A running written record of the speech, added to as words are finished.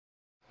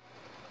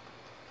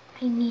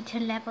I need to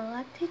level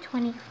up to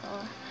 24.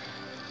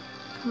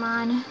 Come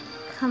on,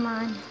 come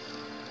on,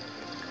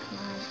 come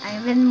on.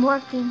 I've been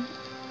working.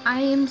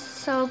 I am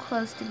so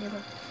close to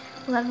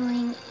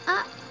leveling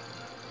up.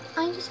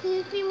 I just need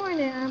a few more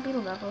and I'll be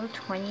level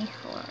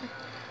 24.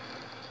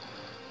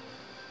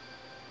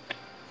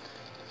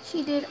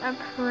 She did a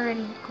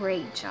pretty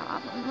great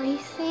job on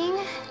racing.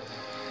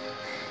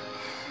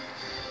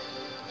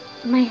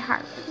 My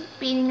heart was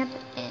beating at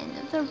the end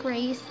of the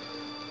race.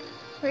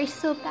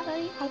 So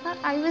badly. I thought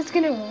I was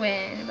gonna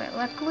win, but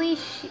luckily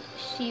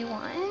she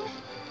won.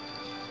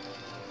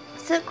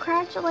 So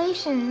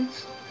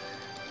congratulations,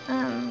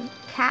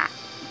 Cat.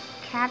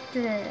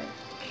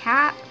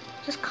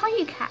 Just call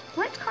you Cat.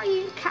 Let's call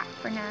you Cat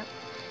for now.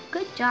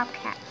 Good job,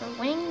 Cat, for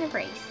winning the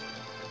race.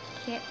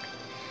 Kick.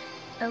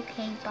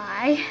 Okay,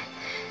 bye.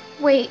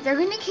 Wait, they're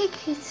gonna kick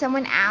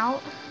someone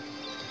out?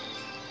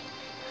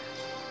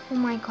 Oh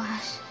my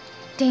gosh.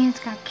 Dan's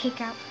got kicked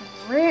out from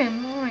the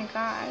room. Oh my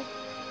god.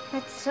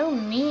 That's so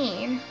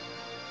mean.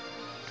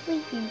 I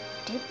can't believe you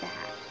did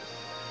that.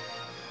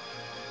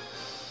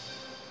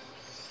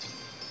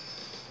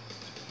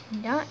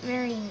 Not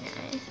very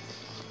nice.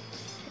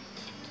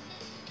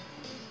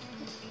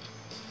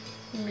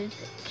 Move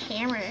the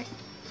camera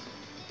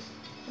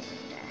when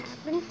that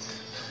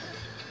happens.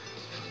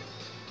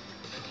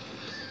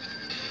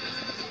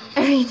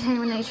 Every time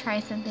when I try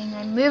something,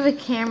 I move a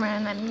camera,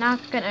 and I'm not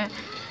gonna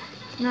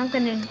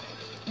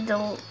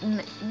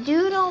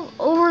do it all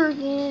over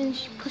again.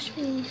 She pushed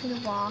me into the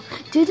wall.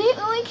 Do they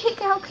only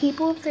kick out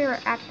people if they're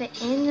at the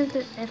end of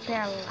if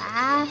they're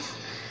last?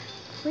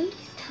 Please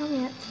tell me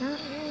that's not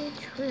really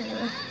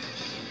true.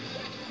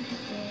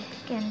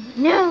 Again.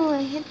 No,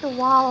 I hit the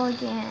wall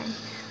again.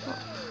 Well,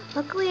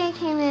 luckily I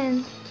came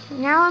in.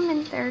 Now I'm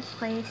in 3rd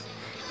place.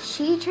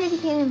 She tried to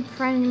get in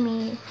front of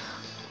me.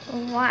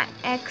 White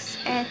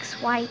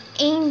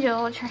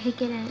Angel tried to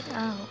get in.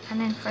 Oh, I'm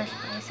in 1st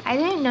place. I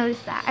didn't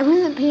notice that. I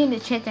wasn't paying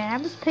attention. I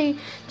was paying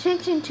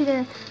attention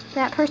to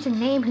that person's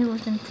name who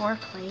was in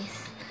 4th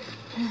place.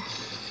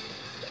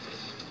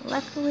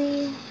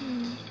 Luckily,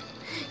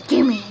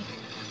 gimme.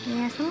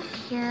 Yes, I don't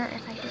care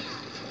if I get.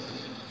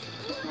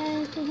 Just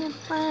managing to have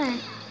fun.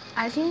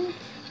 I think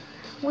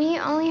we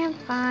only have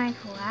 5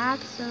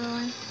 laps, so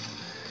I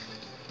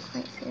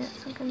quite see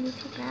that's not gonna be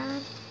too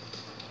bad.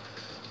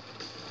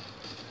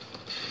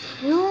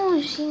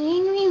 No, she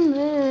made me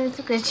move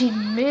because she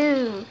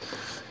moved.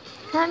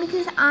 Not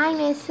because I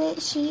miss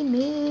it, she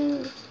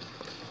moved.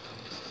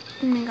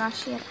 Oh my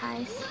gosh, she had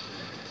eyes.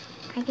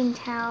 I can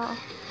tell.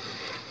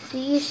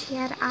 See, she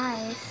had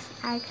eyes.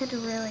 I could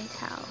really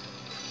tell.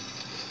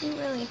 It's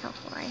really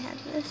helpful I had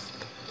this.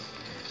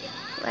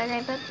 Like,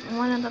 I bet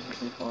one of the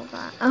people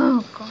got.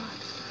 Oh god.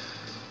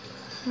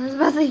 I was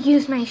about to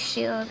use my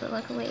shield, but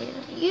luckily I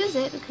didn't use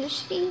it because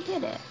she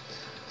hit it.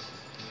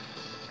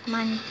 Come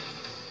on.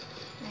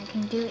 I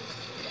can do it.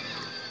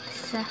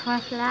 So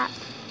after that,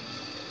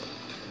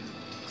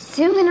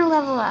 soon gonna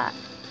level up,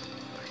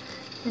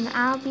 and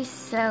I'll be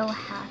so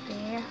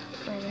happy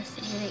for this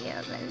video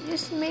that I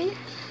just made.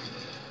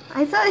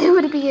 I thought it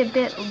would be a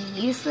bit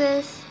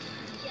useless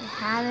to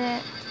have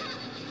it.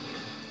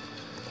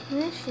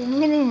 I'm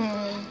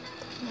gonna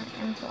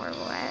I'm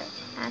horrible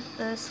at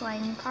the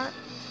sliding part.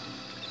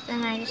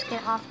 Then I just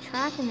get off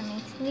track, and it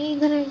makes me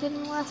gonna get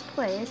in last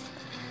place.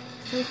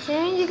 So as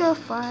soon as you go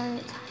far.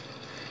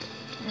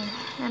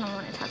 I don't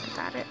want to talk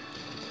about it.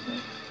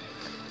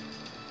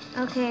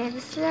 Okay,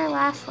 this is our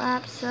last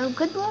lap, so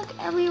good luck,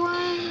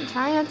 everyone.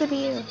 Try not to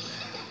be a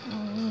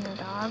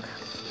dog.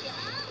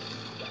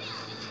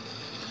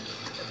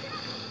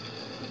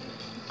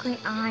 Okay,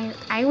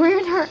 I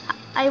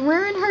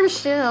ruined her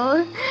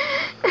shield.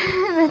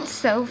 That's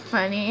so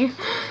funny.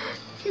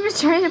 She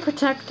was trying to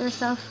protect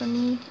herself from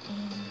me.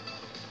 And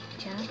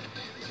jump.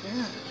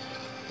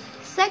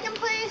 2nd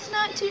place,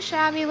 not too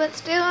shabby, but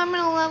still I'm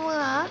gonna level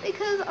up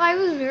because I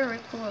was very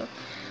close.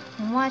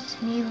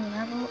 Watch me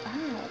level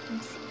up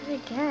and see what I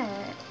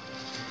get.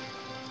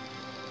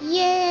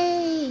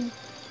 Yay!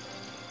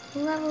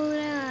 Level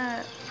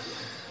up.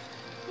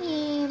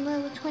 Yay, I'm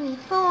level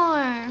 24.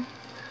 Let's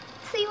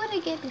see what I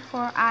get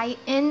before I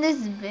end this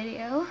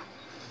video.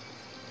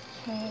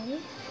 Okay.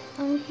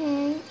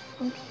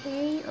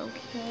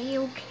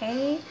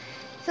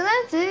 So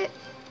that's it.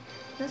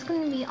 That's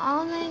going to be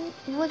all I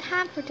would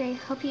have for today.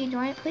 Hope you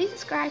enjoyed it. Please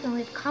subscribe and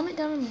leave a comment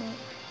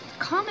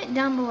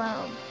down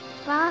below.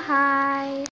 Bye.